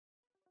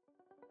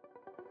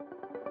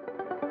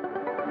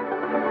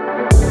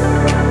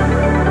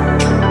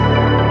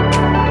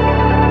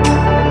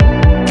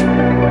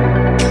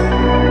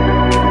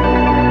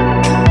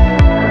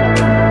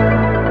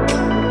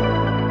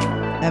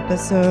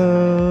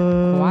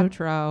Episode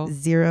Quattro.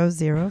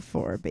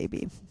 004,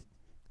 baby.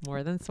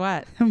 More than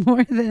sweat.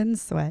 More than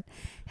sweat.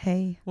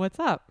 Hey. What's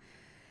up?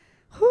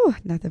 Whew,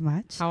 nothing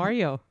much. How are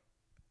you?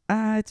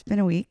 It's been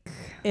a week.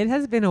 It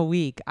has been a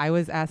week. I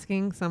was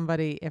asking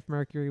somebody if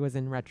Mercury was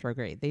in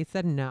retrograde. They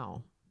said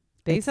no.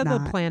 They It's said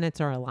not. the planets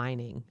are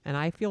aligning, and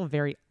I feel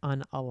very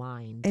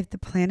unaligned. If the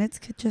planets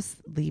could just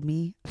leave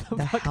me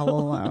the hell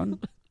alone,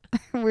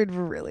 I would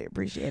really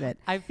appreciate it.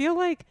 I feel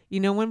like,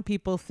 when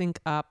people sync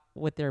up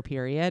with their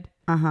period,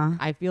 Uh-huh.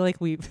 I feel like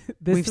we've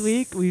We've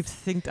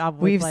synced up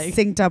with We've like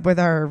synced up with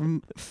our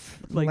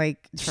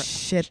like,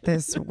 shit.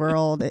 This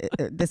world,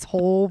 this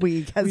whole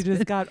week has we just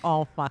been. got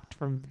all fucked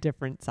from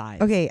different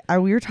sides. Okay,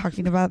 we were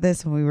talking about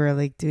this when we were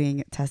like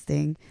doing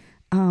testing.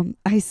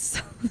 I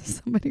saw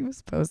somebody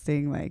was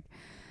posting like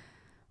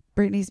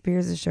Britney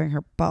Spears is showing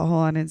her butthole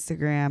on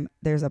Instagram.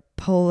 There's a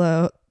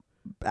polio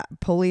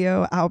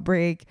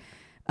outbreak.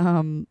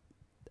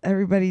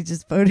 Everybody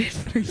just voted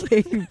for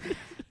gay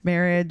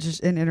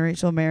marriage and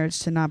interracial marriage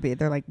to not be.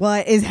 They're like,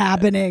 what is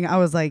happening? I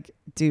was like,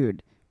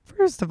 dude,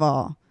 first of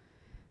all,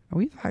 are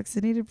we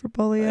vaccinated for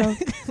polio?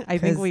 I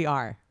think we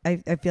are. I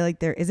feel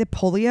like is it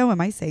polio?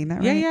 Am I saying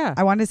that Yeah, right? yeah.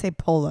 I wanted to say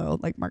polo,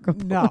 like Marco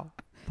Polo. No.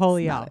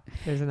 Polio. not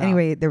There's an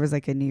Anyway, there was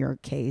like a New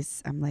York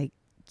case. I'm like,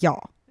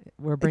 y'all,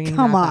 we're bringing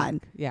come that on.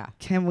 back. Yeah.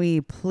 Can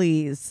we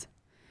please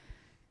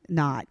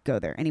not go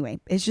there? Anyway,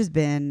 it's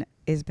been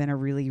a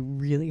really,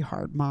 really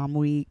hard mom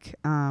week.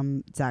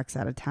 Zach's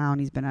out of town.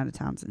 He's been out of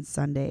town since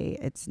Sunday.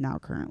 It's now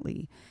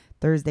currently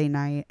Thursday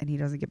night, and he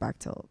doesn't get back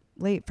till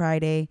late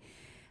Friday.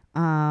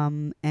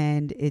 And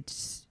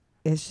it's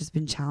just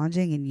been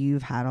challenging, and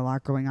you've had a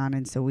lot going on,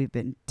 and so we've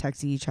been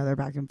texting each other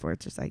back and forth,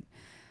 just like,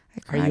 I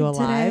cried Are you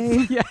alive?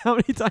 today. Yeah. How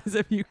many times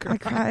have you cried? I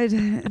cried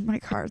in my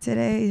car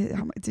today.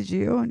 How much did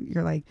you? And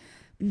you're like,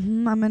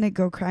 I'm going to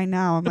go cry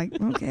now. I'm like,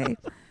 okay.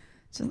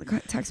 Just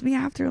text me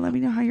after. Let me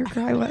know how your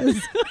cry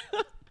was.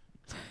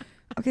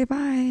 Okay,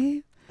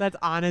 bye. That's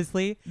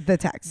honestly, The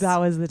text. that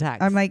was the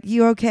text. I'm like,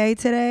 you okay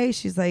today?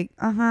 She's like,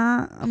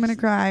 uh-huh. I'm going to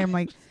cry. I'm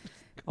like,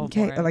 Go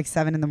okay. for it. At like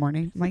 7 in the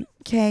morning. I'm like,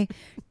 okay.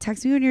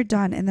 Text me when you're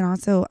done. And then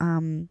also,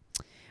 are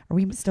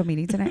we still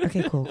meeting tonight?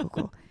 Okay,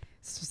 cool.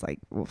 It's just like,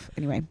 oof.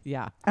 Anyway.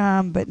 Yeah.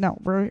 But no,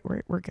 we're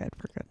good. We're good.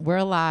 We're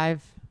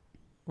alive.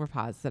 We're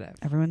positive.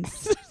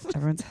 Everyone's,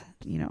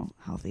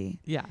 healthy.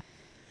 Yeah.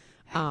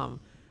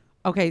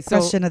 Okay. So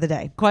Question of the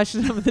day.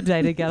 question of the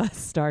day to get us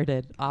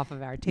started off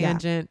of our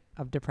tangent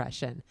of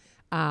depression.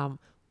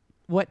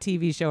 What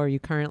TV show are you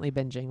currently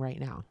binging right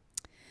now?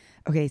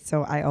 Okay,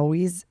 so I'm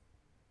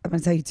going to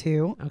tell you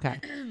two. Okay.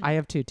 I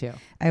have two too.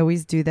 I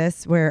always do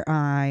this where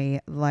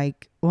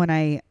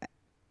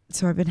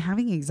so I've been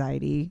having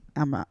anxiety.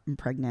 I'm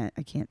pregnant.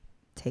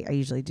 I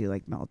usually do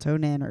like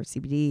melatonin or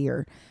CBD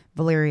or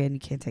valerian. You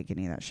can't take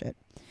any of that shit.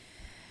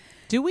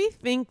 Do we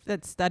think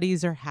that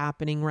studies are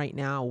happening right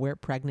now where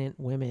pregnant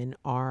women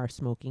are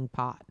smoking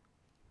pot?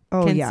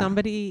 Oh, Can yeah.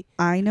 somebody...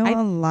 I know I-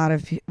 a lot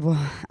of people.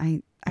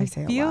 I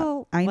say a lot.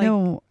 feel I like-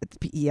 know.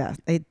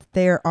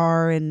 There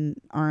are and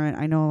aren't.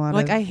 I know a lot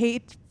Like, of. I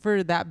hate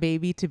for that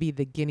baby to be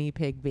the guinea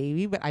pig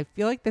baby, but I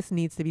feel like this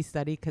needs to be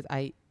studied because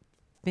I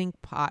think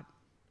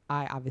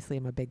I obviously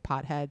am a big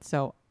pothead,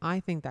 so I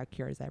think that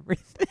cures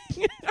everything.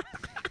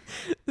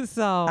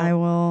 So I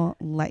will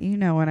let you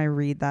know when I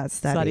read that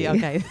study.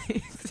 okay.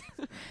 Thanks.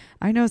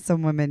 I know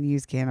some women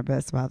use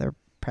cannabis while they're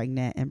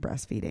pregnant and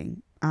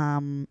breastfeeding.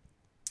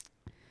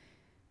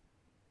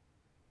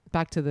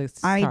 Back to the.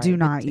 I sorry, do the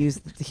not t- use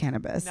the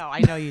cannabis. No,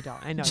 I know you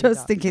don't. I know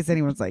Just you in case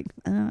anyone's like,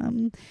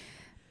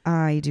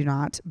 I do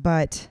not.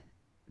 But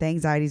the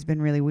anxiety's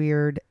been really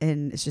weird,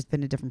 and it's just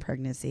been a different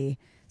pregnancy.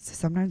 So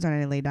sometimes when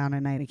I lay down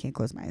at night, I can't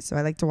close my eyes. So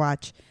I like to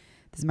watch.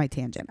 This is my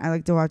tangent. I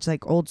like to watch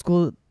like old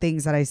school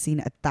things that I've seen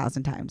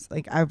 1,000 times.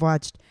 Like I've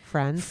watched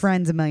don't.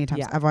 Friends a million times.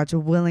 Yeah. I've watched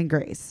Will and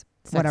Grace.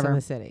 Sex whatever. in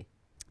the City.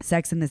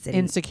 Sex in the City.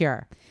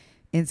 Insecure.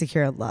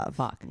 Insecure. Love.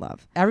 Fuck.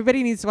 Love.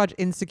 Everybody needs to watch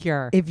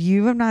Insecure. If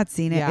you have not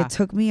seen it, Yeah. it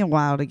took me a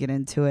while to get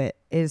into it.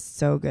 It is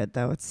so good,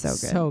 though. It's so good.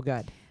 So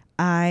good.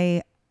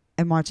 I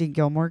am watching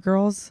Gilmore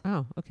Girls,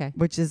 Oh, okay.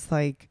 which is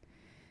like,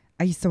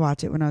 I used to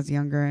watch it when I was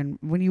younger. And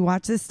when you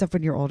watch this stuff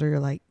when you're older, you're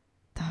like,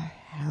 the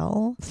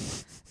hell?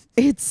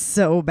 It's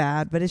so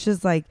bad. But it's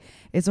just like,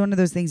 it's one of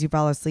those things you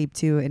fall asleep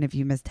to. And if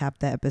you mistap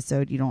the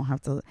episode, you don't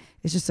have to.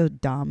 It's just so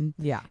dumb.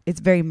 Yeah. It's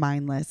very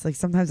mindless. Like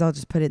sometimes I'll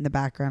just put it in the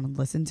background and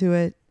listen to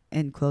it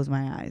and close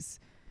my eyes.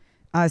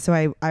 So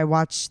I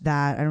watched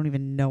that. I don't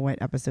even know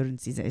what episode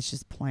and season. It's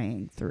just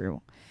playing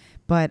through.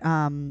 But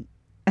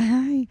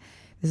this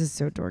is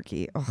so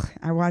dorky.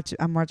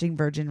 I'm watching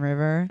Virgin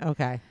River.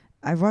 Okay.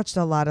 I've watched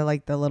a lot of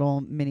like the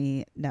little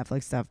mini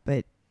Netflix stuff,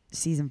 but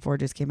season 4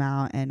 just came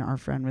out and our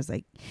friend was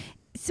like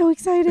so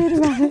excited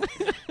about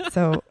it.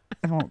 So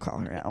I won't call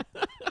her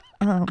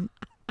out.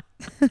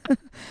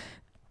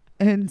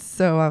 And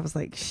so I was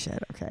like,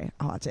 shit, okay,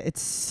 I'll watch it.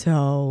 It's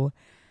so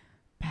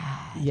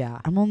bad. Yeah.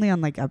 I'm only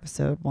on like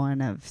episode 1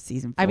 of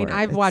season 4. I mean,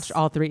 I've watched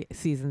all 3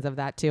 seasons of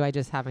that too. I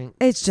just haven't.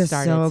 It's just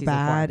started so season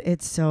bad. 4.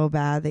 It's so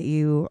bad that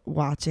you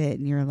watch it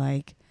and you're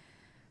like,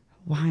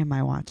 why am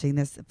I watching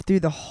this?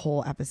 Through the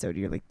whole episode,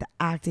 you're like, the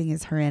acting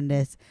is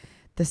horrendous.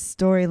 The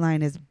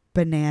storyline is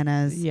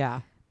bananas.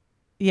 Yeah.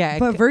 Yeah.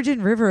 But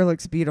Virgin River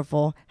looks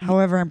beautiful.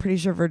 However, I'm pretty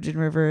sure Virgin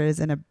River is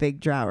in a big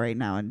drought right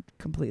now and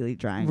completely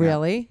drying up.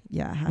 Really?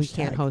 Yeah. We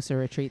can't host a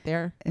retreat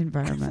there.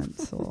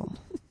 Environmental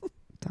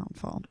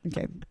downfall.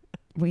 Okay.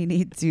 We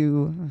need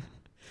to...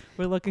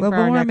 We're looking Global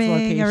for our warming,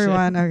 next location.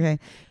 everyone. Okay.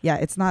 Yeah,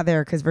 it's not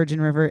there because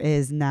Virgin River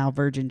is now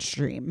Virgin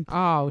Stream.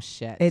 Oh,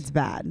 shit. It's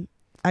bad.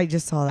 I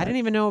just saw that. I didn't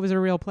even know it was a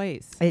real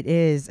place. It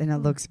is, and it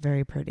looks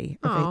very pretty.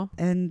 Okay. Aw.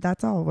 And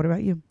that's all. What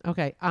about you?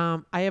 Okay.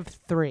 I have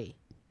 3.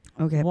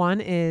 Okay.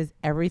 One is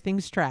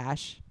Everything's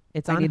Trash.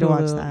 It's I on need Hulu.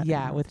 to watch that.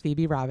 Yeah, with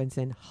Phoebe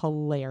Robinson.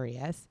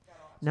 Hilarious.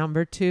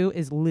 Number 2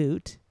 is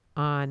Loot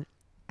on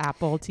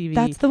Apple TV.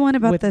 That's the one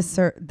about with-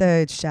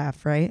 the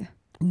chef, right?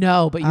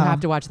 No, but you Oh. have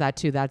to watch that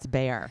too. That's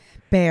Bear.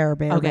 Bear.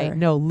 Okay, Bear.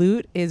 no,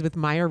 Loot is with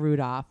Maya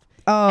Rudolph.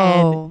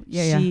 Oh, And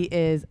yeah. she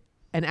is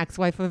an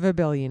ex-wife of a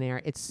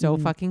billionaire. It's so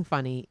Mhm. fucking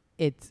funny.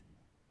 It's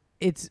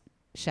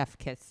chef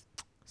kiss.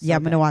 So Yeah,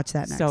 I'm going to good. watch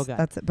that next. So good.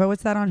 But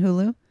what's that on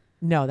Hulu?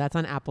 No, that's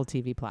on Apple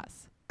TV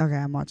Plus. Okay,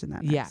 I'm watching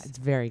that next. Yeah, it's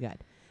very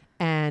good.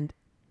 And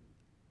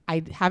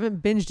I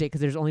haven't binged it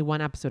because there's only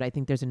one episode. I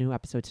think there's a new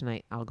episode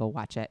tonight. I'll go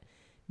watch it.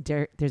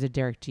 There's a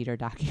Derek Jeter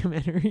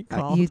documentary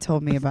called You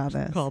told me about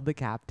this. called The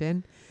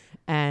Captain.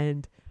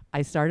 And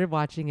I started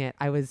watching it.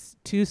 I was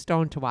too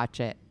stoned to watch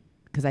it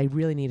because I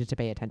really needed to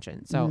pay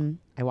attention. So Mhm.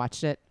 I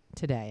watched it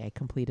today. I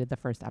completed the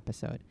first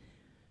episode.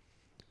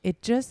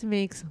 It just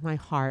makes my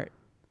heart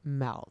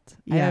melt.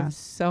 I Yeah. have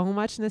so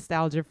much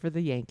nostalgia for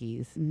the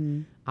Yankees.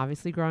 Mhm.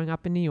 Obviously growing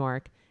up in New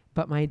York,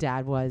 but my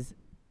dad was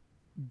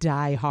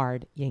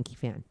die-hard Yankee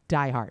fan.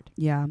 Die-hard.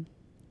 Yeah.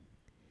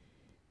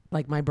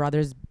 Like my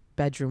brother's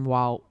bedroom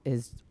wall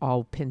is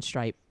all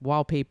pinstripe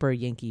wallpaper,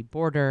 Yankee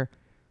border.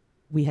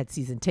 We had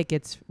season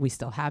tickets. We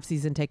still have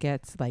season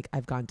tickets. Like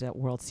I've gone to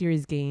World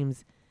Series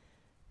games.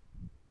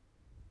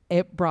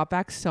 It brought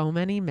back so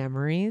many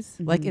memories,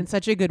 like Mhm. in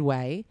such a good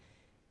way.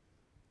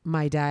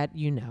 My dad,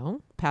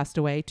 passed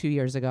away 2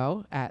 years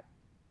ago at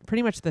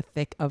pretty much the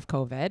thick of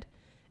COVID.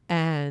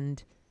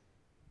 And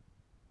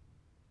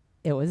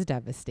it was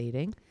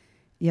devastating.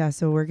 Yeah,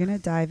 so we're going to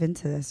dive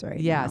into this right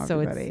Yeah, now, so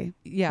everybody.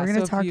 Yeah. We're going so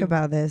to if talk you-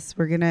 about this.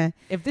 We're going to...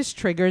 If this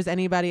triggers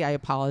anybody, I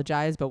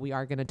apologize, but we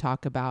are going to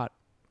talk about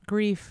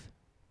grief,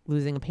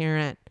 losing a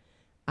parent.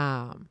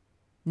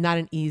 Not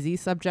an easy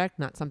subject,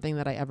 not something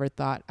that I ever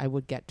thought I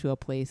would get to a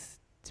place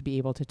to be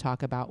able to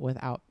talk about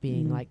without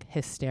being Mhm. like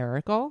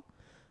hysterical.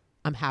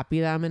 I'm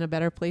happy that I'm in a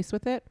better place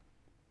with it.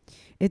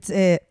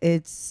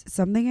 It's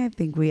something I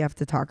think we have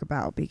to talk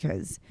about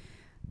because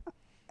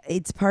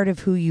it's part of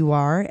who you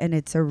are, and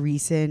it's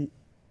recent.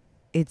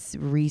 It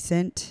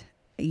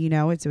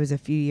was a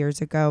few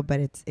years ago,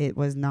 but it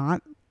was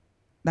not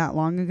that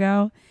long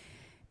ago,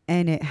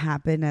 and it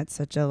happened at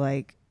such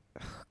a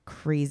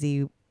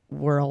crazy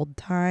world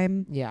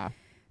time Yeah.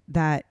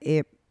 that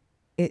it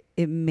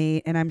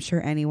made, and I'm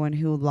sure anyone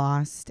who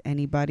lost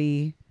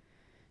anybody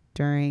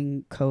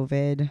during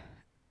COVID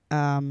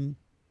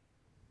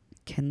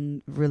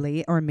can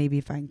relate or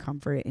maybe find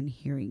comfort in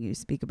hearing you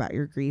speak about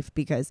your grief,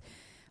 because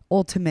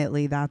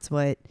ultimately that's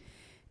what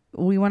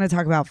we want to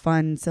talk about,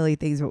 fun, silly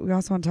things, but we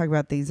also want to talk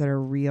about things that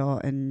are real.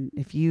 And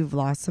if you've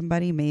lost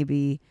somebody,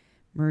 maybe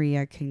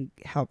Maria can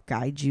help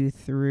guide you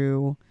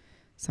through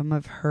some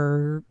of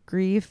her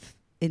grief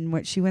in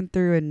what she went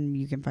through, and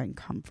you can find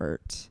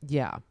comfort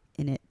Yeah.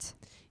 in it.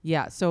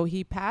 Yeah. So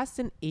he passed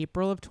in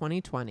April of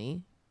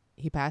 2020.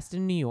 He passed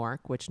in New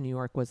York, which New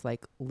York was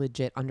like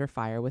legit under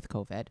fire with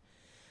COVID.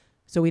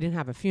 So we didn't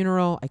have a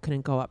funeral. I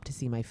couldn't go up to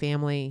see my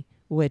family,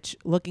 which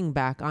looking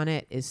back on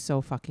it is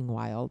so fucking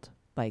wild.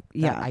 Like,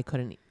 Yeah. that I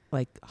couldn't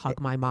hug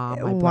my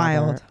mom, my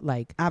Wild. brother.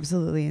 Like,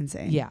 Absolutely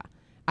insane. yeah.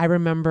 I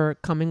remember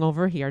coming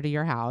over here to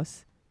your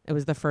house. It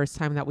was the first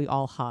time that we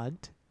all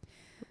hugged,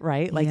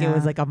 right? Like, it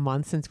was Yeah. like a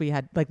month since we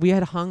had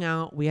hung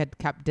out. We had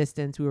kept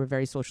distance. We were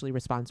very socially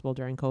responsible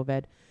during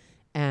COVID.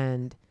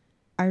 And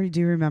I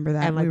do remember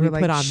that. and like we we were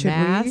put like, on should we?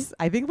 masks.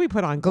 I think we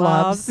put on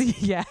Gloves.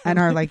 gloves. Yeah. And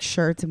our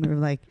shirts, and we were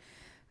like,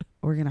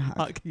 we're going to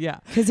hug. Yeah.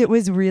 Because it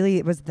was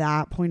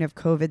that point of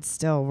COVID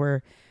still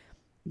where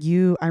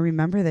I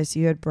remember this,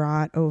 you had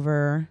brought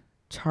over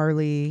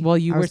Charlie. Well,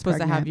 you I were was supposed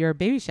to have pregnant. your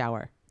baby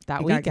shower that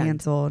It got weekend.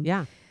 canceled.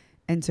 Yeah.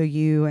 And so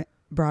you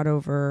brought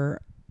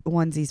over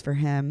onesies for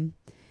him.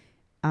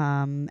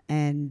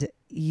 And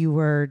you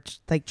were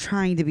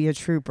trying to be a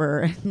trooper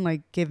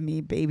and give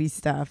me baby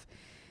stuff.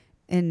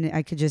 And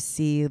I could just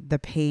see the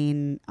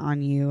pain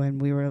on you.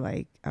 And we were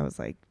I was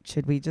like,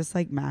 should we just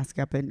mask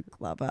up and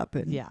glove up?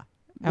 And Yeah.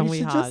 And we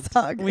should hugged. just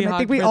hug. We And I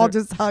think hugged we for all the-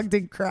 just hugged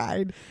and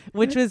cried.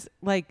 Which was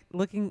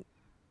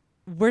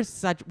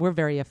we're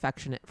very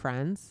affectionate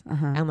friends.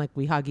 Uh-huh. And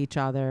we hug each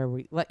other.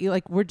 We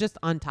we're just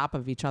on top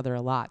of each other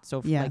a lot.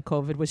 So Yeah.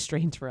 COVID was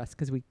strange for us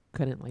because we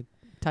couldn't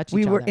touch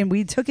We each were, other. and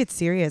we took it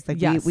serious.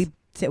 Yes.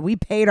 We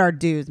paid our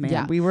dues, man.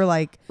 Yeah. We were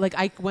I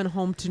went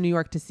home to New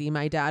York to see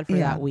my dad for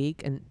Yeah. that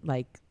week and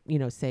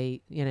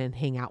and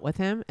hang out with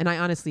him. And I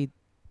honestly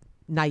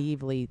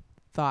naively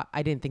thought,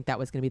 I didn't think that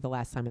was going to be the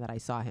last time that I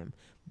saw him.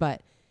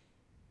 But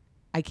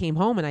I came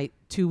home and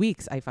 2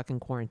 weeks I fucking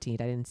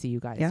quarantined. I didn't see you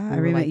guys. Yeah, We I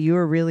were remember like, you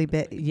were really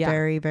big, Yeah.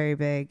 very, very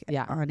big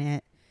Yeah. on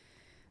it.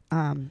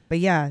 But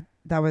yeah,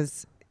 that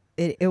was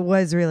it. It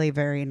was really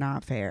very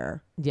not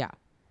fair. yeah.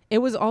 It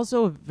was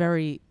also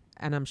very,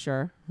 and I'm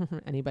sure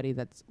anybody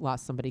that's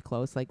lost somebody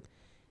close, like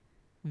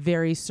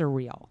very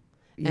surreal.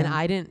 Yeah. And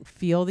I didn't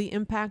feel the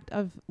impact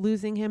of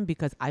losing him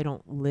because I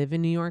don't live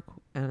in New York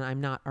and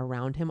I'm not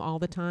around him all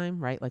the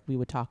time, right? Like we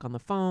would talk on the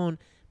phone,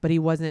 but he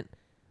wasn't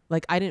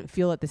like, I didn't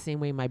feel it the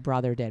same way my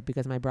brother did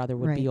because my brother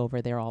would be Right.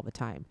 over there all the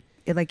time.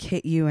 It like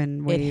hit you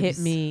in waves. It hit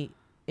me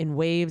in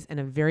waves and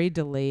a very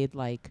delayed,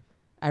 like,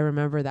 I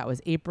remember that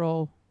was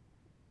April.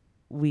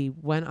 I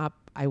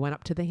went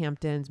up to the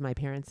Hamptons. My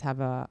parents have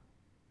a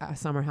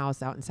summer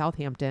house out in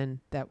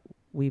Southampton that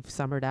we've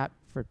summered at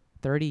for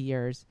 30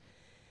 years.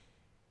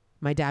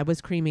 My dad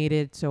was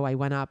cremated, so I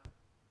went up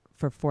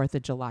for 4th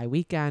of July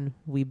weekend.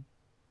 We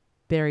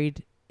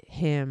buried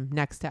him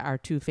next to our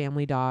 2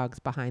 family dogs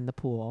behind the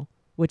pool,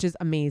 which is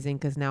amazing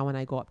because now when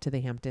I go up to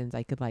the Hamptons,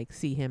 I could like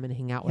see him and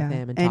hang out with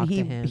him and talk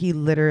to him. He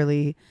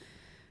literally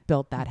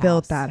built that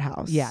house.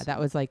 house. Yeah, that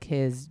was like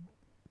his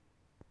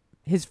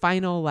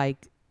final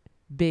like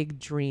big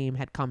dream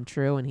had come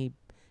true, and he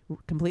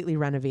completely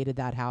renovated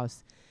that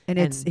house.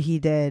 And he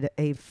did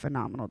a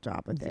phenomenal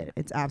job with it.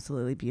 It's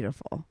absolutely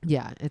beautiful.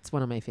 Yeah, it's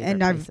one of my favorite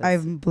And places.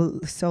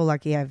 I'm so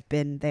lucky. I've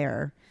been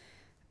there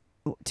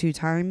 2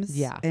 times.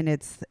 Yeah. And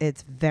it's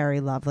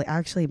very lovely. I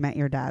actually met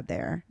your dad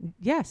there.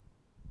 Yes.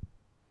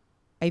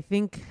 I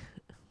think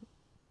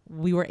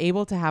we were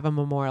able to have a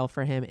memorial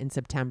for him in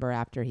September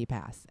after he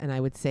passed. And I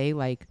would say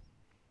like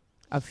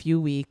a few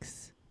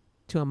weeks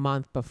to a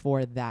month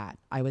before that,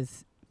 I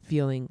was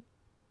feeling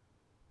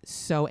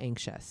so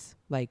anxious,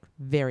 like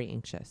very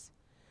anxious.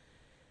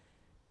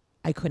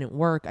 I couldn't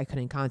work. I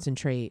couldn't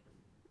concentrate.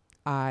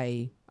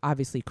 I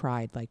obviously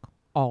cried like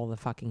all the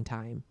fucking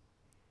time.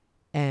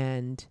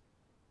 And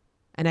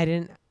I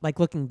didn't, like,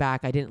 looking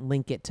back, I didn't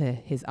link it to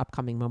his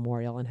upcoming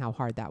memorial and how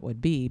hard that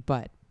would be.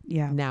 But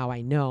Yeah. now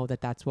I know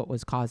that that's what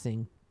was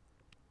causing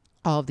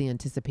all of the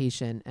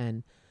anticipation.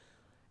 And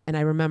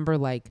I remember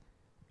like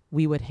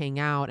we would hang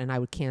out and I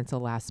would cancel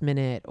last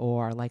minute,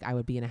 or like I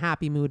would be in a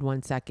happy mood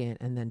 1 second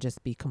and then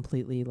just be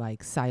completely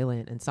like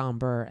silent and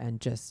somber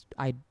and just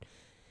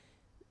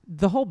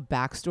the whole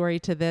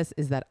backstory to this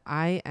is that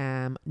I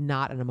am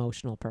not an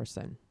emotional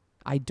person.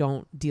 I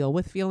don't deal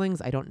with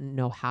feelings. I don't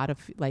know how to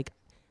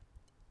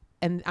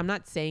and I'm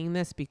not saying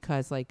this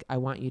because like I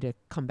want you to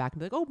come back and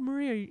be like, oh,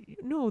 Maria,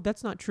 no,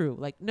 that's not true.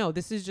 Like, no,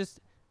 this is just,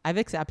 I've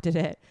accepted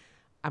it.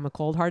 I'm a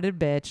cold-hearted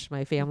bitch.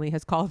 My family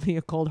has called me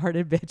a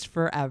cold-hearted bitch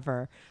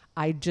forever.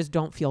 I just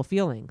don't feel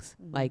feelings.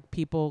 Mm-hmm. Like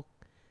people,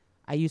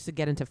 I used to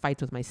get into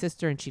fights with my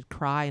sister and she'd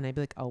cry and I'd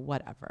be like, oh,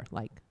 whatever.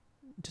 Like,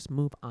 just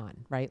move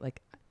on, right?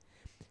 Like,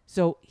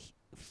 so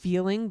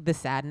feeling the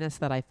sadness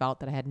that I felt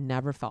that I had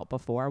never felt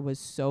before was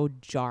so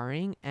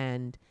jarring,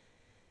 and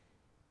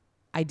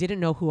I didn't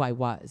know who I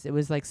was. It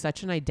was like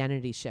such an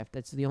identity shift.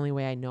 That's the only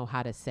way I know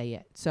how to say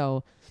it.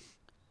 So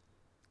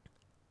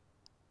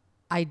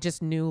I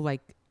just knew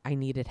like I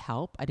needed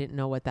help. I didn't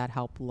know what that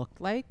help looked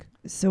like.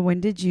 So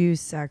when did you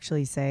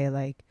actually say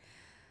like,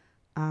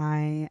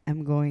 I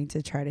am going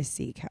to try to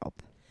seek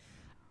help?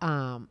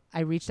 I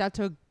reached out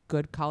to a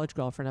good college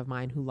girlfriend of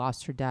mine who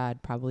lost her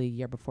dad probably a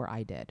year before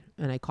I did.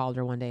 And I called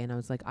her one day and I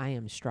was like, I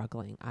am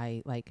struggling.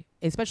 I like,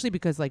 especially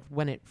because like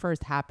when it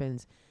first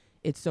happens,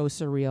 it's so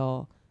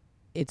surreal.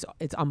 It's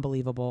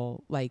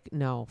unbelievable. Like,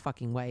 no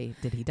fucking way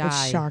did he die.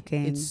 It's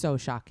shocking. It's so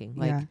shocking.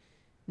 Like, Yeah.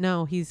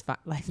 no, he's fine.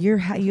 Like, You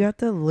have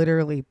to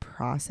literally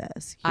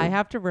process. I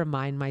have to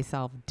remind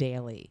myself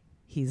daily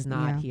he's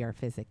not Yeah. here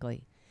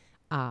physically.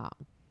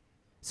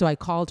 So I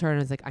called her and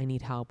I was like, I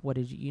need help. What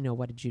did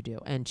you do?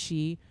 And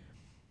she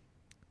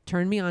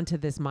turned me on to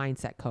this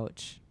mindset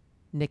coach,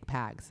 Nick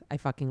Pags. I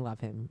fucking love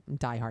him.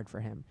 Die hard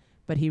for him.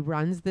 But he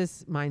runs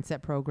this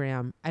mindset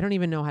program. I don't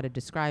even know how to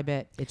describe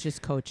it. It's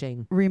just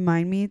coaching.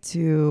 Remind me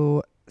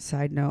to,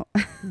 side note,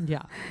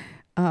 Yeah.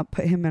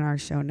 put him in our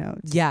show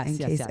notes. Yes, In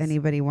yes, case yes.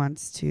 anybody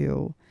wants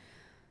to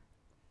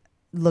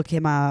look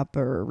him up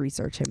or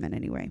research him in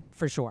any way.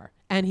 For sure.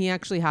 And he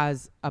actually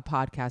has a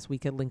podcast we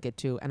could link it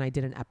to. And I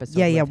did an episode.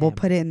 Yeah. with We'll him.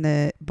 put it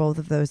in both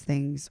of those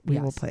things. We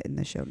will Yes. put in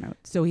the show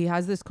notes. So he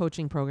has this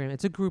coaching program.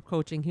 It's a group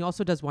coaching. He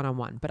also does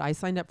one-on-one, but I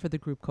signed up for the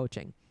group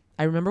coaching.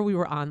 I remember we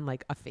were on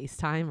like a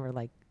FaceTime or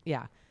like,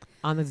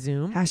 on the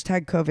Zoom.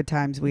 Hashtag COVID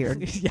times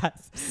weird.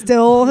 Yes.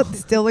 Still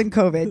in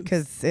COVID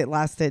because it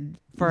lasted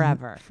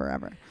Forever.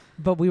 Forever.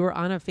 But we were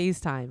on a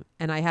FaceTime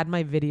and I had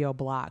my video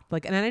blocked.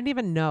 Like, and I didn't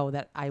even know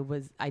that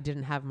I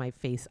didn't have my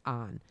face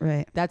on.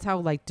 Right. That's how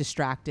like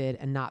distracted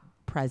and not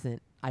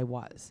present I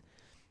was.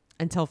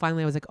 Until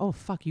finally I was like, oh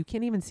fuck, you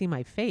can't even see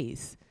my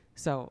face.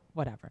 So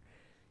whatever.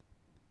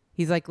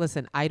 He's like,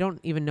 listen, I don't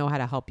even know how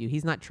to help you.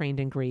 He's not trained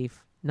in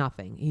grief,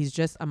 nothing. He's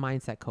just a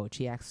mindset coach.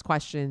 He asks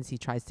questions. He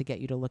tries to get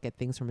you to look at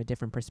things from a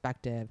different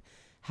perspective.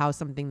 How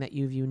something that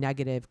you view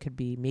negative could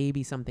be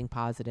maybe something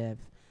positive.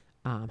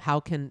 How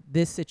can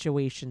this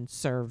situation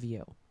serve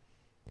you?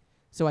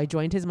 So I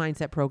joined his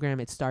mindset program.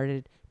 It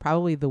started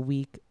probably the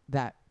week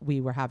that we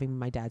were having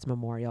my dad's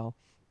memorial.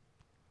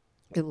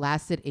 It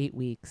lasted 8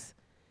 weeks.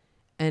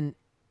 And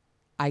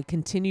I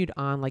continued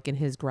on like in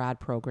his grad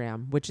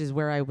program, which is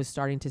where I was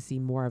starting to see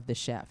more of the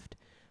shift.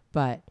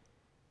 But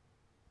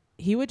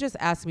he would just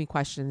ask me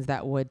questions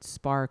that would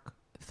spark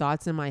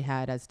thoughts in my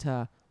head as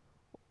to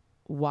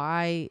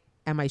why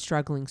am I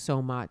struggling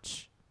so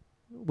much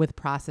with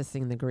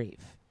processing the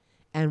grief?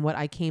 And what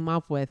I came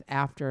up with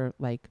after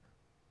like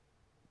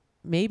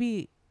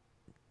maybe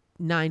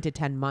 9 to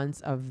 10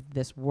 months of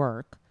this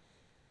work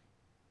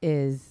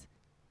is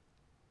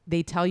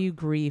they tell you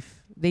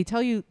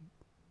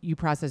you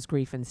process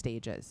grief in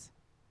stages.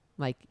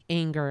 Like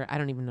anger, I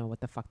don't even know what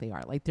the fuck they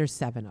are. Like there's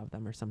 7 of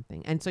them or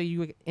something. And so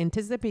you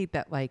anticipate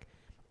that like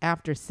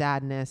after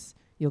sadness,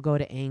 you'll go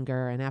to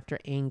anger, and after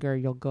anger,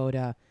 you'll go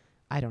to,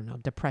 I don't know,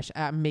 depression.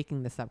 I'm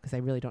making this up because I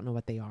really don't know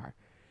what they are.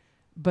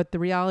 But the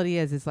reality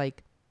is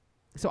like,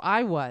 so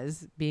I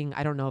was being,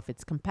 I don't know if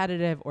it's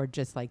competitive or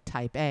just like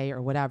type A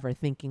or whatever,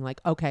 thinking like,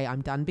 okay,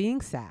 I'm done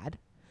being sad.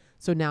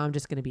 So now I'm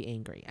just going to be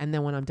angry. And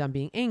then when I'm done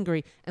being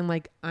angry, and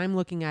like I'm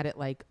looking at it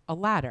like a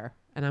ladder,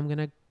 and I'm going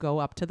to go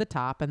up to the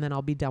top, and then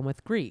I'll be done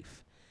with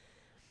grief.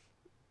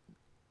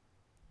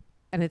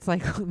 And it's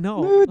like,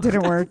 no, it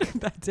didn't work.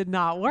 That did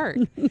not work.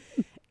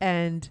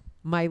 And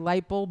my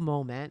light bulb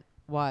moment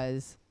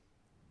was,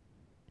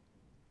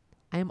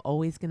 I am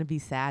always going to be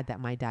sad that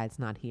my dad's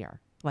not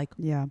here. Like,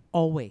 Yeah.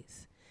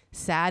 always.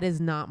 Sad is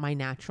not my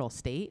natural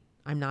state.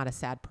 I'm not a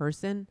sad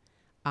person.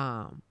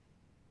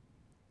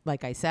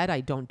 Like I said,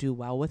 I don't do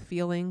well with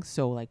feelings.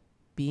 So like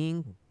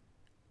being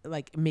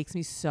like, it makes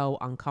me so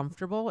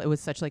uncomfortable. It was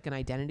such like an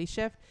identity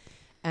shift.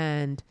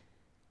 And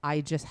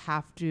I just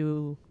have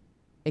to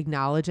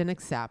acknowledge and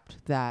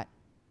accept that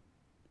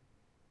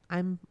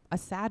I'm a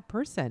sad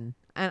person.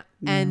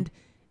 And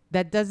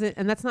that doesn't,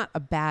 and that's not a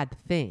bad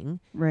thing.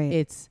 Right.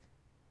 It's,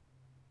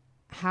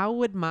 how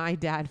would my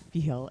dad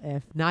feel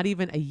if not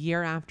even a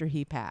year after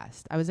he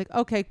passed, I was like,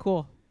 okay,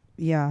 cool.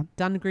 Yeah.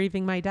 Done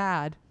grieving my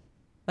dad.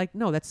 Like,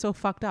 no, that's so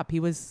fucked up. He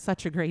was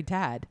such a great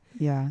dad.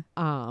 Yeah.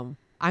 I'm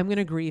going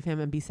to grieve him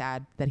and be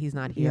sad that he's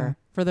not here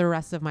for the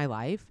rest of my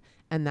life.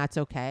 And that's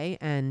okay.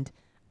 And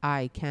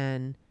I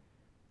can,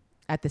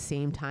 at the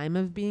same time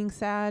of being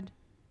sad,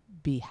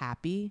 be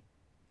happy.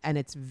 And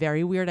it's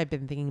very weird. I've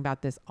been thinking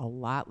about this a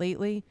lot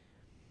lately.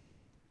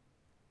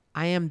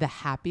 I am the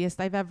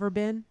happiest I've ever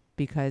been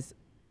because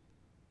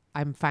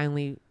I'm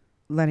finally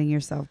letting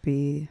yourself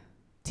be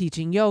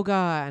teaching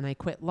yoga, and I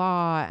quit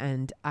law,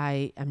 and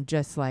I am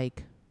just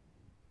like,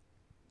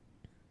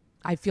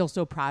 I feel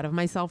so proud of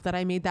myself that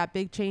I made that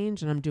big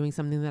change, and I'm doing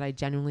something that I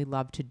genuinely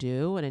love to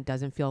do, and it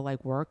doesn't feel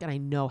like work. And I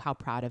know how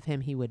proud of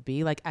him he would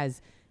be, like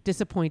as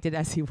disappointed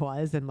as he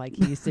was. And like,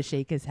 he used to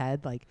shake his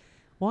head like,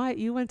 what?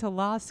 You went to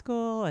law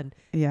school and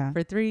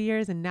for 3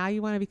 years and now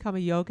you want to become a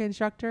yoga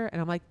instructor?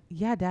 And I'm like,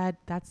 yeah, Dad,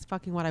 that's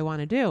fucking what I want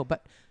to do.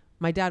 But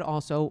my dad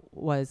also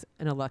was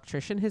an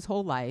electrician his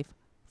whole life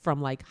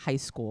from like high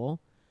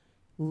school,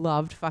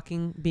 loved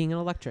fucking being an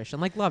electrician,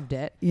 like loved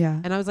it. Yeah.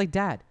 And I was like,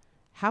 Dad,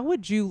 how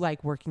would you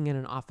like working in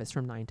an office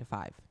from 9 to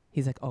 5?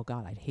 He's like, oh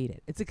God, I'd hate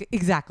it. It's like,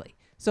 exactly.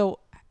 So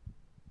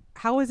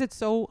how is it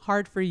so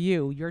hard for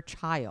you, your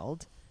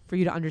child, for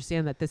you to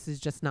understand that this is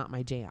just not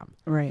my jam?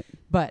 Right.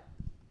 But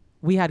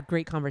we had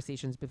great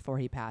conversations before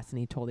he passed, and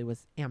he totally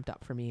was amped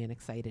up for me and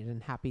excited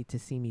and happy to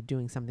see me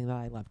doing something that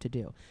I love to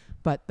do.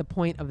 But the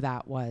point of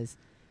that was,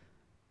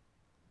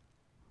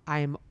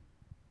 I'm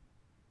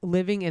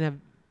living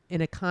in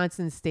a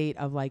constant state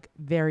of like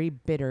very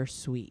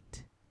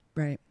bittersweet.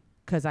 Right.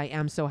 Because I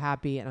am so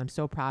happy and I'm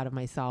so proud of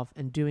myself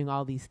and doing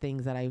all these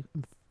things that I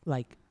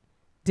like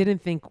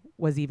didn't think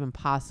was even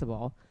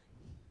possible.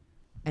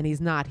 And he's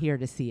not here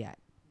to see it.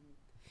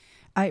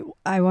 I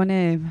want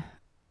to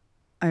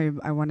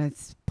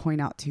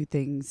point out 2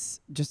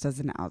 things just as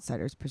an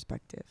outsider's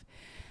perspective.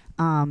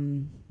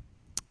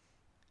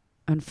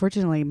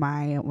 Unfortunately,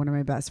 one of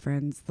my best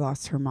friends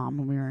lost her mom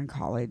when we were in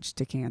college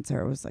to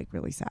cancer. It was like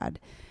really sad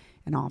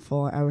and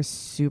awful. I was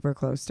super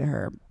close to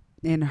her,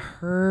 and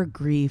her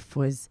grief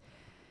was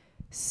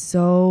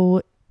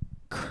so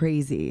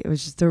crazy. It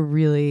was just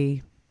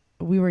we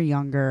were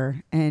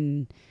younger,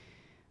 and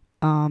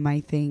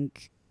I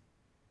think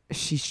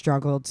she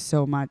struggled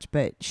so much,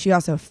 but she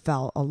also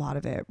felt a lot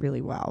of it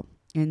really well.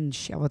 And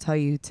I will tell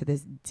you, to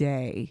this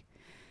day,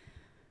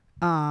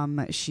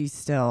 she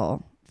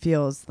still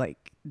feels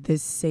like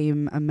this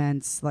same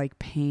immense like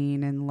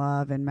pain and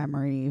love and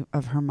memory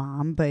of her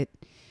mom, but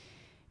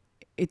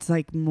it's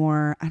like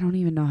more, I don't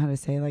even know how to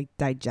say, like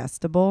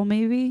digestible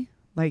maybe.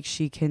 Like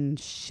she can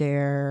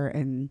share,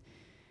 and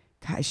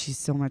God, she's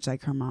so much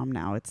like her mom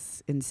now.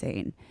 It's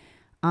insane.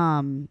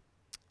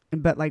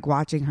 But like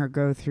watching her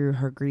go through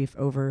her grief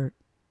over,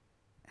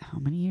 how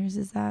many years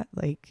is that?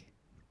 Like,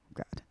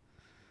 God.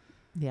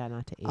 Yeah,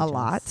 not to age a us.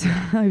 lot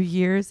of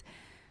years.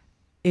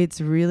 It's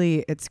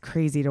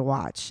crazy to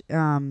watch.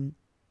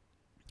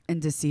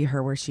 And to see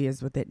her where she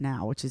is with it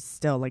now, which is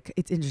still like,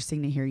 it's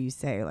interesting to hear you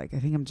say, like, I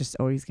think I'm just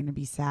always going to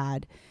be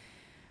sad.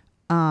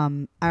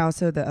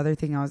 The other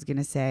thing I was going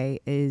to say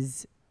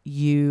is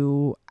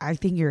I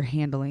think you're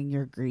handling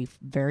your grief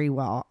very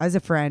well as a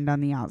friend on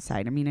the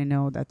outside. I mean, I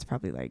know that's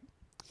probably like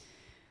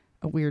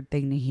a weird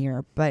thing to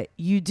hear, but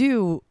you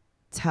do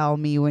tell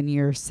me when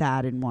you're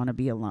sad and want to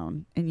be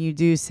alone. And you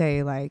do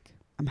say like,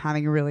 I'm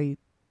having a really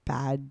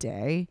bad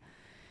day.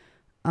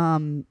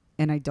 And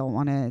I don't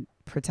want to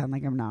pretend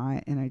like I'm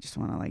not, and I just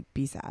want to like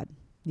be sad.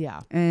 Yeah.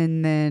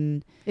 And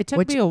then it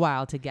took me a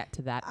while to get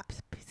to that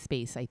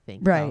space, I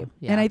think. Right.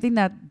 Yeah. And I think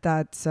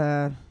that's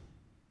a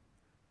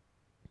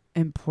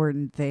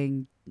important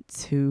thing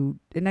to,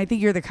 and I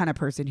think you're the kind of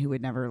person who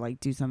would never like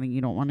do something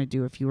you don't want to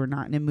do if you were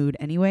not in a mood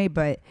anyway,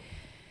 but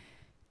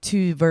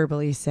to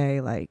verbally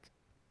say like,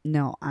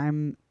 no,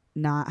 I'm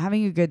not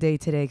having a good day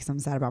today because I'm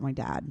sad about my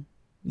dad,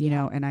 you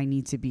know, and I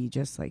need to be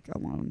just like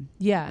alone.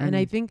 Yeah. And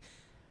I think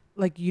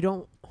like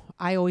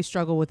I always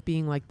struggle with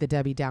being like the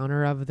Debbie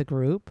Downer of the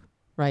group,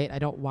 right? I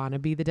don't want to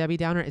be the Debbie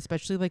Downer,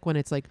 especially like when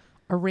it's like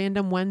a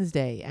random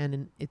Wednesday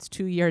and it's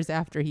 2 years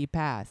after he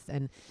passed.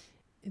 And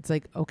it's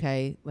like,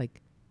 okay,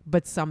 like,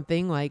 but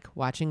something like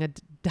watching a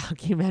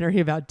documentary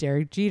about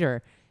Derek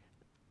Jeter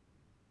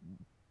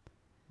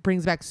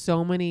brings back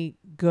so many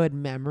good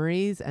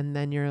memories. And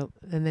then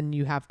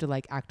you have to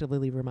like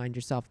actively remind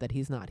yourself that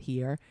he's not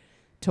here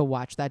to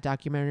watch that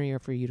documentary, or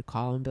for you to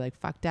call him and be like,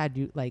 fuck dad,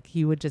 you like,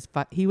 he would just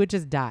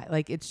die.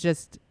 Like, it's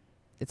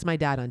my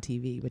dad on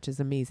TV, which is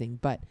amazing.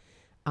 But,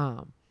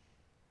 I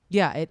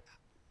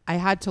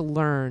had to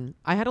learn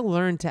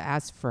to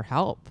ask for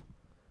help.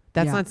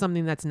 That's not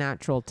something that's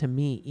natural to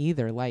me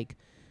either. Like,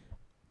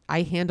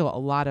 I handle a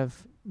lot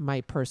of my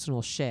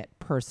personal shit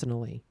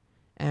personally.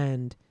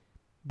 And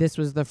this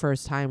was the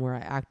first time where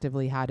I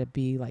actively had to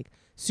be like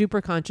super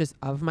conscious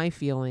of my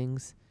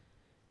feelings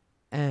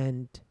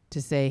and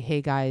to say,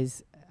 hey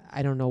guys,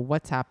 I don't know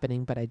what's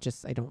happening, but I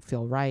don't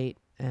feel right.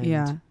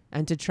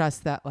 And to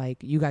trust that like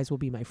you guys will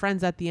be my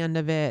friends at the end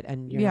of it,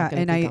 and you're not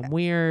going to think I'm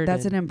weird.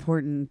 That's an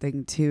important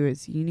thing too,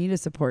 is you need a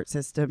support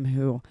system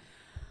who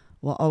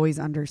will always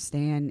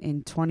understand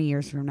in 20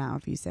 years from now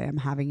if you say I'm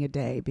having a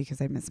day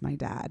because I miss my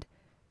dad,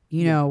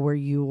 you know, where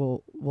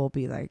you will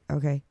be like,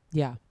 okay.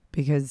 Yeah.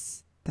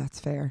 Because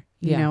that's fair.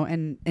 You know,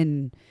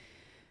 and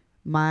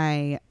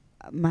my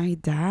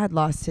dad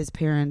lost his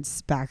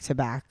parents back to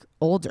back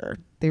older.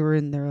 They were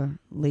in their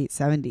late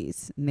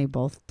 70s and they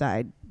both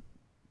died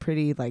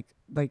pretty like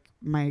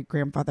my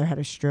grandfather had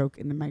a stroke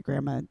and then my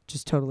grandma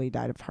just totally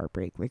died of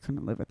heartbreak. They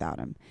couldn't live without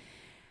him.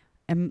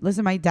 And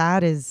listen, my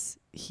dad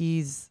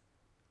he's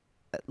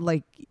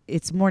like,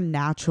 it's more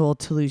natural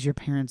to lose your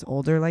parents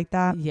older like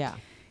that. Yeah.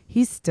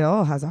 He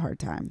still has a hard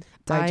time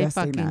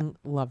digesting that. I fucking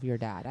love your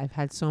dad. I've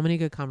had so many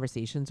good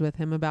conversations with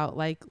him about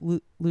like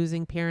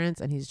losing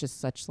parents, and he's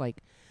just such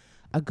like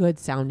a good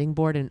sounding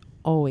board and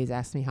always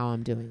asks me how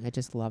I'm doing. I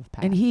just love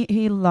Pat. And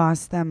he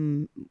lost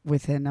them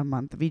within a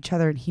month of each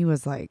other, and he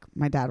was like,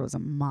 my dad was a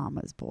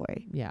mama's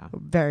boy. Yeah.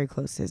 Very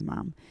close to his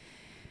mom.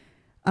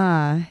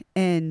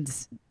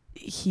 And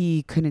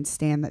he couldn't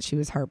stand that she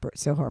was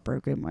so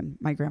heartbroken when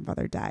my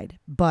grandfather died.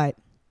 But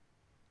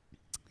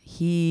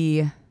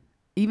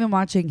even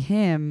watching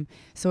him,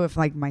 so if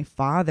like my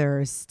father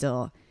is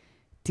still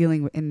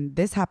dealing with, and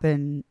this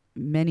happened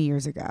many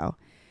years ago,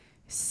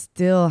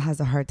 still has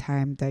a hard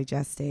time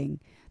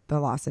digesting the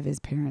loss of his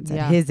parents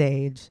at his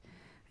age,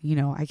 you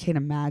know, I can't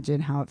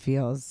imagine how it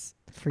feels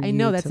for you. I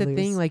know that's the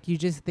thing. Like, you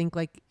just think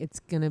like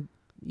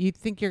you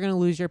think you're going to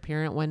lose your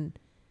parent when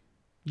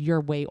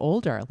you're way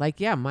older. Like,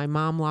 yeah, my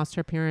mom lost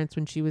her parents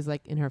when she was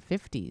like in her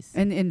 50s.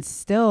 And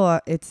still,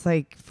 it's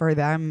like for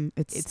them,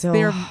 it's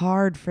still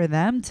hard for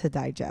them to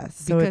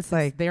digest. So it's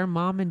like their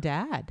mom and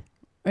dad.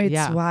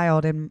 It's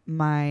wild. And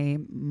my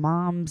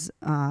mom's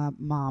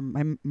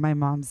mom, my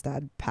mom's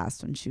dad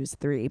passed when she was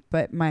 3,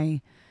 but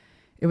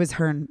it was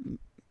her and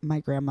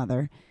my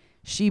grandmother.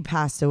 She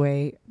passed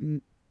away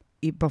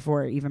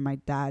before even my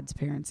dad's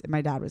parents.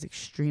 My dad was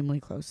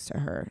extremely close to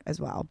her as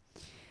well.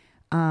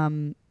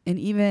 And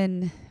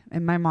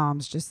my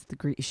mom's just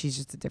she's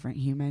just a different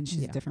human.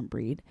 She's a different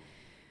breed.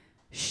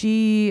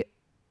 She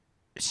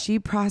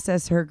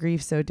processed her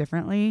grief so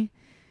differently.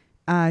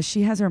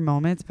 She has her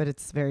moments, but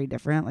it's very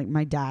different. Like,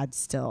 my dad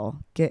still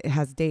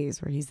has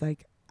days where he's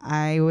like,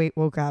 I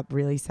woke up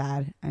really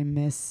sad. I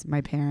miss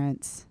my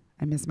parents.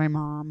 I miss my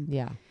mom.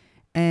 Yeah.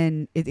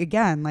 And it,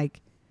 again,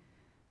 like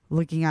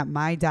looking at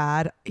my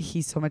dad,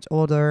 he's so much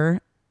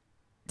older.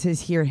 To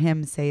hear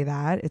him say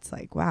that, it's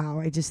like, wow,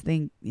 I just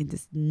think it's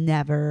just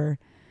never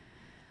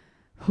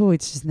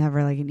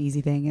like an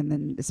easy thing. And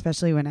then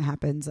especially when it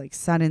happens like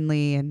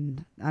suddenly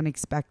and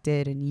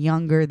unexpected and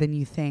younger than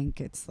you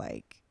think, it's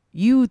like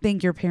you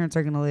think your parents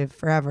are going to live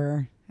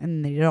forever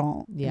and they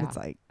don't. Yeah. And it's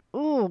like,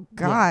 oh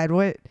God,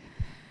 what?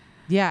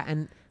 Yeah.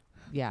 And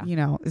yeah, you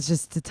know, it's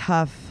just a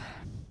tough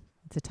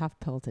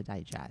pill to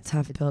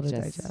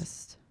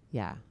digest.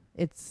 Yeah.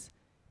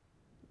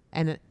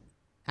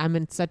 I'm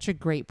in such a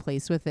great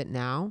place with it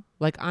now.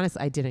 Like,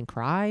 honestly, I didn't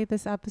cry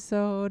this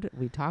episode.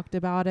 We talked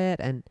about it.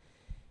 And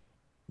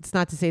it's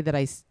not to say that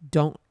I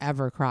don't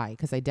ever cry,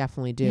 because I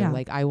definitely do. Yeah.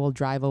 Like, I will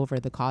drive over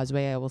the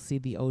causeway. I will see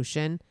the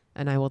ocean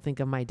And I will think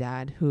of my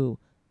dad who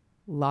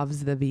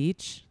loves the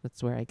beach.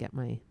 That's where I get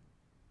my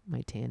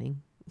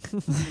tanning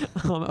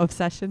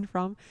obsession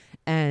from.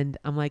 And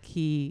I'm like,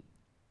 he's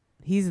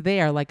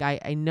there. Like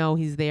I know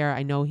he's there.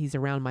 I know he's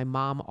around my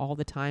mom all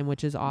the time,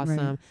 which is awesome.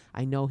 Right.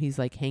 I know he's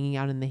like hanging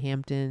out in the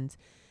Hamptons.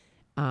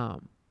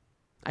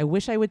 I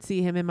wish I would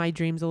see him in my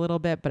dreams a little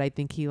bit, but I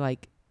think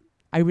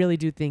I really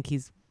do think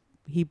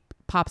he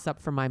pops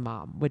up for my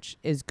mom, which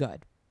is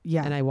good.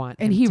 Yeah. And I want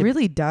And him he to-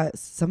 really does.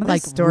 Some of the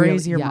like,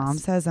 stories really, your yes. mom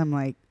says, I'm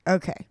like,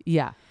 okay,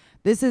 Yeah.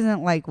 this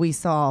isn't like we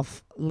saw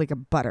like a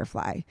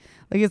butterfly.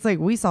 Like it's like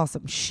we saw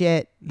some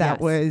shit that Yes.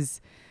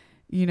 was,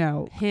 you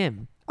know,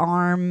 Him.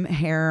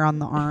 hair on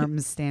the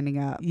arms standing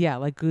up. Yeah,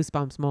 like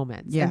goosebumps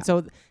moments. Yeah. And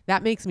so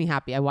that makes me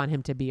happy. I want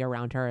him to be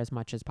around her as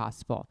much as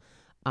possible.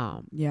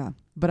 Yeah.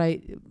 But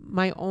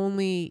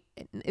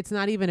it's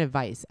not even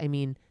advice. I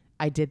mean,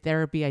 I did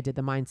therapy. I did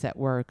the mindset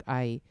work.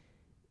 I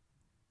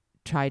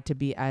tried to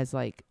be as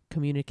like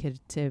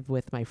communicative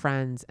with my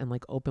friends and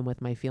like open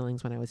with my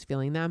feelings when I was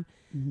feeling them.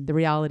 Mhm. The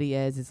reality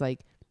is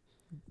like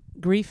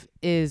grief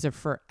is a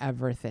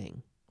forever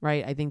thing,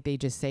 right? I think they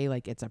just say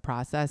like it's a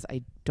process.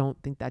 I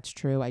don't think that's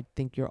true. I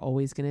think you're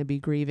always going to be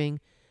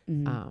grieving.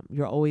 Mhm.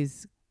 You're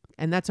always,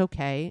 and that's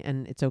okay.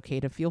 And it's okay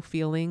to feel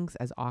feelings,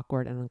 as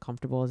awkward and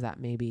uncomfortable as that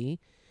may be.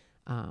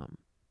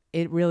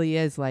 It really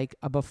is like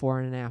a before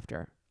and an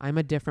after. I'm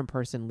a different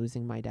person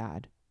losing my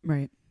dad,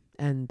 Right.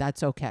 and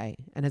that's okay.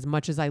 And as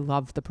much as I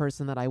love the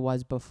person that I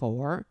was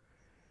before,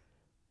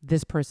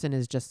 this person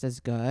is just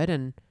as good.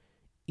 And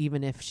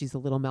even if she's a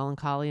little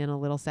melancholy and a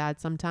little sad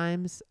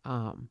sometimes,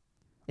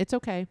 it's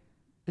okay.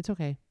 It's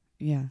okay.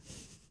 Yeah.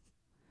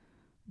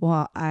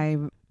 Well, I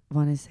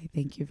want to say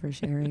thank you for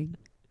sharing.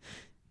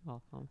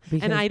 Welcome.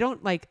 Because- And I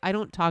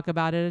don't talk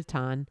about it a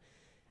ton.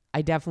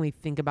 I definitely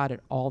think about it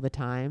all the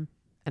time.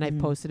 And I've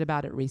Mhm. posted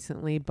about it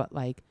recently, but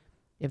like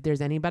if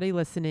there's anybody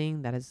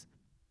listening that is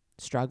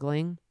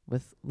struggling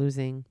with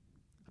losing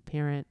a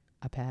parent,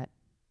 a pet,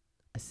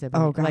 a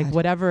sibling, Oh, God. like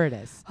whatever it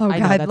is. Oh I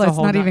know, God, that's a let's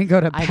whole not no- even go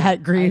to I know,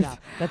 pet grief. I know.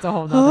 That's a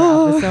whole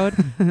nother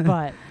episode.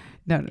 But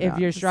No, if I'm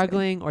you're just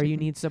struggling or you kidding.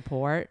 need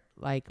support,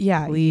 like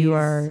Yeah, please. you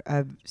are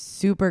a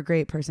super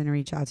great person to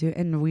reach out to.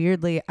 And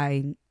weirdly,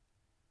 one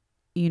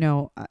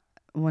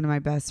of my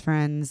best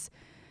friends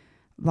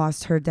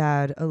lost her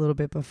dad a little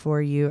bit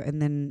before you,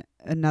 and then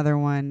another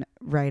one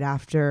right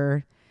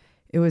after.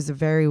 It was a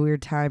very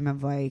weird time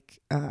of like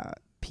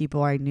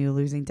people I knew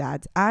losing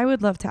dads. I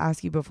would love to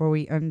ask you before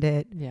we end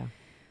it, Yeah.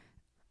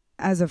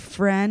 as a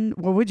friend,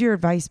 what would your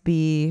advice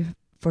be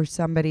for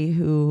somebody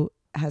who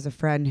has a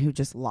friend who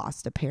just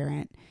lost a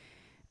parent?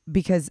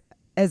 Because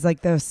as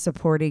like the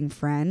supporting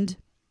friend,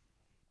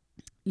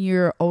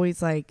 you're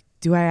always like,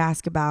 do I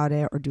ask about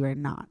it or do I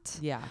not?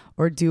 Yeah.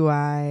 Or do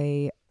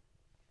I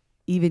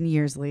even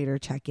years later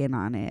check in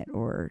on it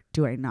or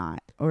do I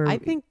not? Or I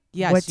think,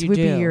 yes, what you would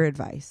do. be your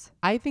advice?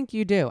 I think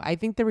you do. I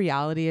think the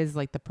reality is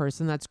like the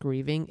person that's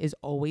grieving is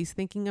always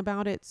thinking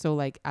about it. So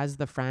like as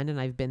the friend, and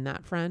I've been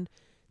that friend,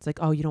 it's like,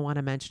 oh, you don't want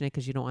to mention it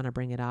because you don't want to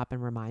bring it up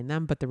and remind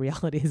them. But the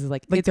reality is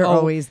like it's They're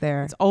always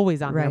there. It's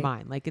always on their Right.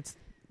 mind. Like it's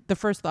the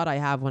first thought I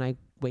have when I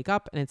wake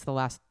up, and it's the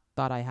last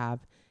thought I have.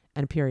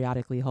 And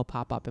periodically he'll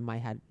pop up in my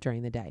head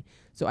during the day.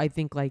 So I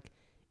think like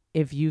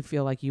if you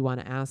feel like you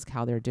want to ask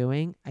how they're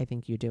doing, I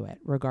think you do it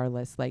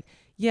regardless. Like,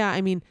 yeah,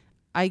 I mean,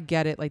 I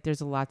get it. Like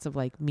there's lots of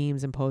like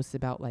memes and posts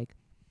about like,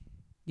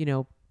 you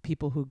know,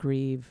 people who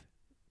grieve,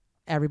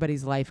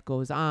 everybody's life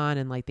goes on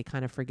and like they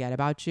kind of forget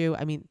about you.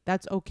 I mean,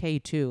 that's okay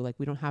too. Like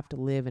we don't have to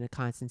live in a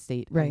constant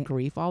state Right. of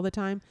grief all the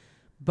time.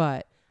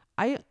 But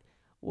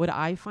what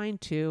I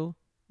find too,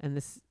 and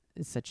this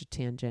is such a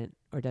tangent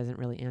or doesn't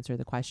really answer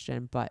the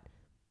question, but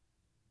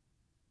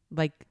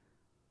like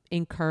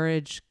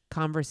encourage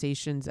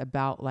conversations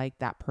about like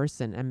that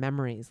person and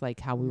memories, like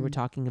how we were Mhm.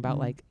 talking about, Mhm.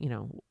 like, you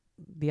know,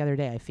 the other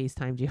day I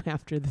FaceTimed you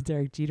after the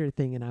Derek Jeter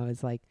thing, and I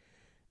was like,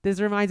 this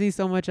reminds me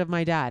so much of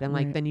my dad. And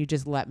like, Right. then you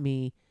just let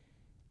me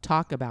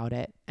talk about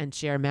it and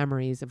share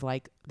memories of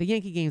like the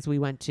Yankee games we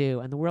went to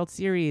and the World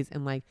Series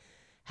and like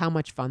how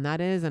much fun that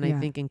is. And I Yeah.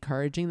 think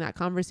encouraging that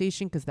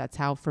conversation, because that's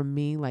how, for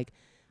me, like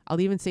I'll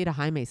even say to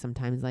Jaime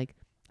sometimes, like,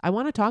 I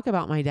want to talk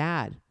about my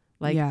dad.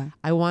 Like, yeah.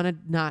 I want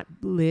to not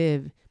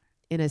live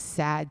in a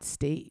sad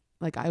state.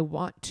 Like I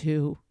want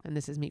to, and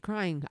this is me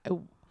crying,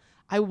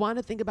 I want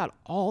to think about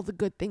all the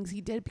good things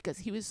he did because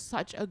he was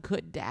such a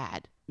good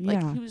dad.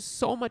 Like Yeah. he was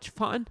so much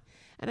fun,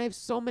 and I have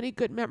so many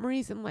good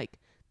memories. And like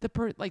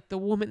the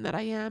woman that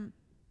I am,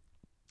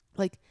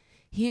 like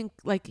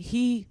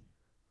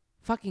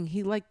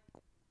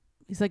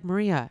he's like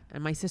Maria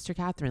and my sister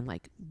Catherine.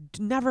 Like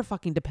never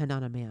fucking depend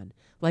on a man.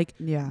 Like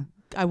Yeah.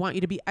 I want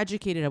you to be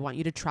educated. I want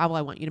you to travel.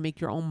 I want you to make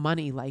your own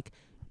money. Like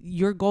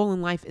your goal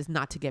in life is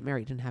not to get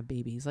married and have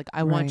babies. Like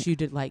I want Right. you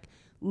to like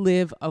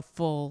live a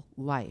full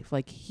life.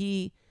 Like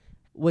he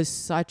was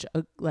such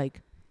a,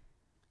 like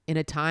in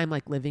a time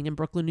like living in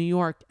Brooklyn, New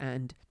York,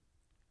 and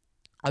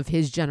of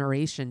his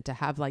generation, to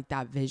have like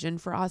that vision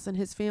for us and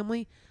his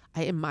family.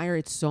 I admire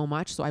it so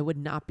much. So I would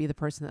not be the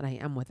person that I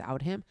am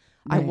without him.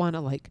 I Right. want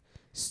to like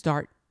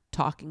start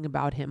talking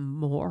about him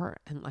more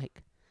and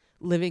like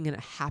living in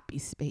a happy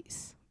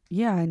space.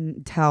 Yeah,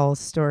 and tell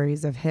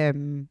stories of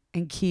him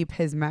and keep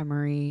his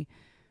memory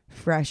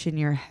fresh in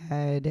your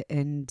head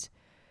and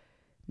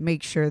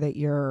make sure that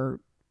you're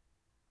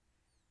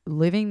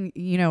living,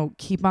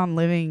 keep on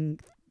living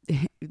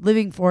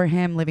for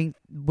him, living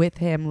with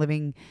him,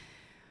 living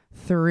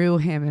through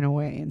him in a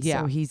way. And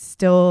so he's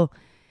still,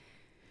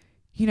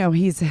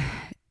 he's,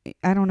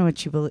 I don't know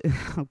what you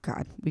believe. Oh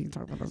God, we can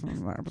talk about this in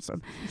another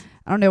episode.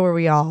 I don't know where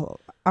we all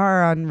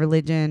are on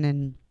religion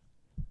and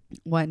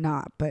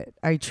whatnot, but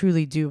I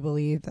truly do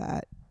believe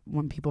that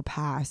when people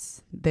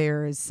pass,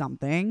 there is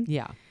something.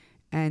 Yeah.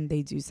 And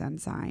they do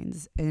send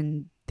signs.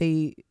 And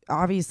they,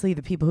 obviously,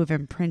 the people who've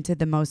imprinted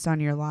the most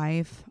on your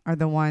life are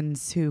the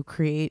ones who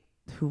create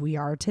who we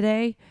are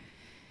today.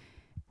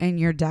 And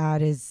your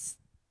dad is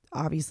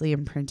obviously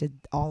imprinted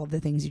all of the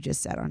things you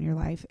just said on your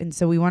life. And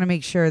so we want to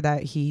make sure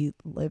that he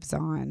lives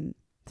on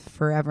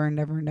forever and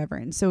ever and ever.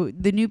 And so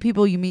the new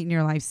people you meet in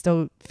your life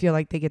still feel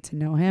like they get to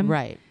know him.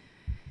 Right.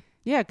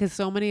 Yeah, because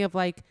so many of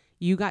like,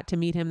 you got to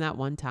meet him that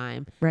one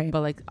time. Right.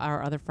 But like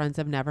our other friends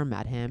have never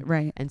met him.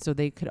 Right. And so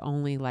they could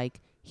only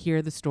like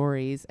hear the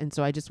stories. And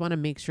so I just want to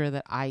make sure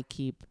that I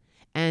keep,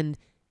 and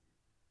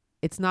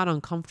it's not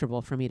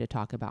uncomfortable for me to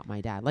talk about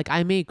my dad. Like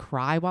I may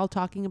cry while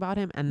talking about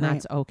him and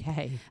that's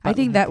okay. I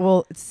think that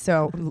will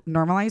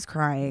normalize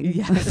crying.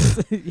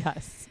 Yes.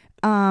 Yes.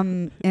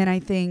 And I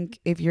think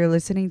if you're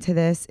listening to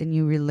this and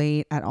you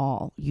relate at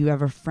all, you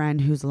have a friend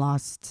who's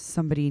lost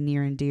somebody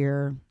near and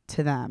dear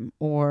to them,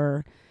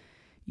 or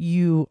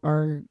you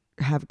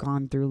have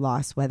gone through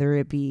loss, whether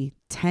it be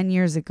 10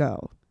 years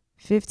ago,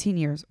 15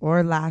 years,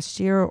 or last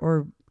year,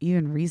 or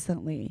even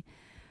recently,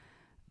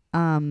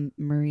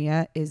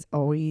 Maria is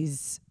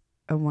always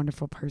a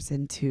wonderful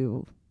person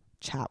to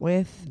chat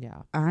with.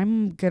 Yeah.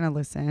 I'm going to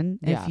listen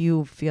Yeah. if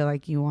you feel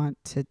like you want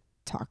to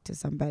talk to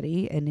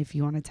somebody, and if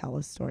you want to tell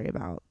a story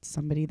about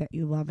somebody that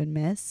you love and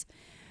miss,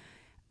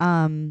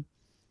 and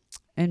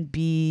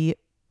be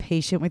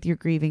patient with your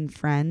grieving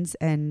friends,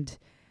 and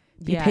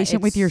be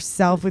patient with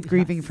yourself with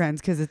grieving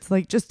friends, because it's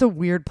like just a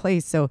weird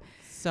place. So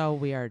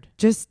weird.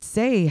 Just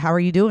say, how are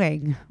you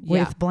doing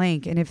with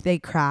blank? And if they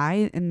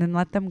cry, and then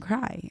let them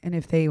cry. And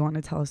if they want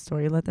to tell a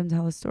story, let them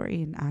tell a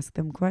story and ask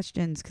them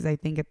questions. Because I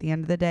think at the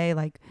end of the day,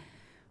 like,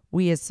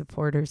 we as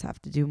supporters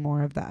have to do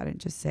more of that and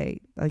just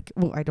say, like,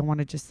 well, I don't want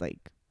to just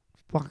like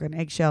walk on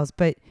eggshells,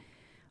 but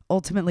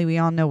ultimately we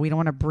all know we don't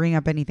want to bring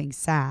up anything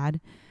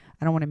sad.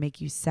 I don't want to make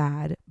you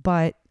sad,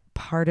 but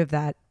part of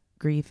that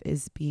grief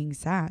is being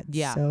sad.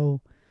 Yeah.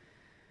 So,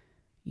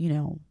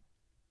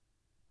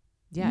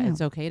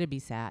 it's okay to be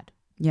sad.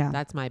 Yeah.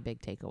 That's my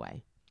big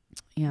takeaway.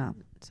 Yeah.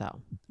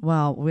 So,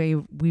 well, we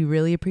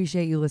really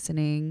appreciate you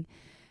listening,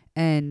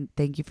 and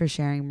thank you for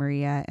sharing,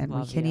 Maria. And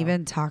we can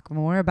even talk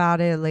more about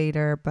it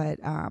later. But,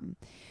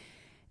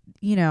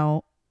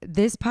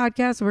 this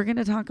podcast, we're going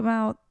to talk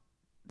about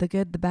the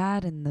good, the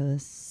bad, and the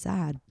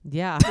sad.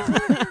 Yeah.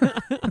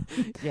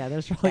 Yeah.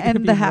 There's probably and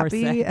be the more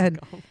happy and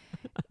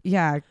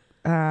yeah.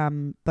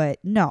 But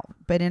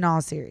in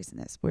all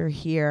seriousness, we're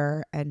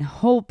here and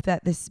hope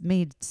that this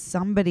made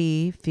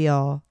somebody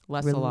feel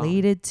less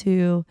related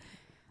to,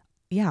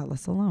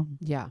 less alone.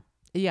 Yeah.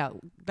 Yeah.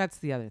 That's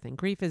the other thing.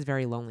 Grief is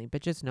very lonely,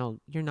 but just know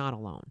you're not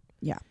alone.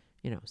 Yeah.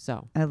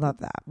 So I love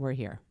that. We're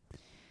here.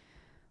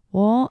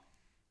 Well,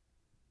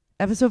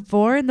 episode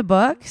 4 in the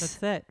books.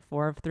 That's it.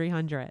 4 of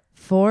 300.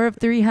 4 of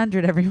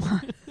 300,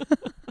 everyone.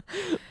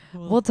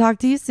 We'll talk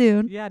to you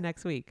soon. Yeah.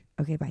 Next week.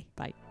 Okay. Bye.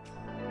 Bye.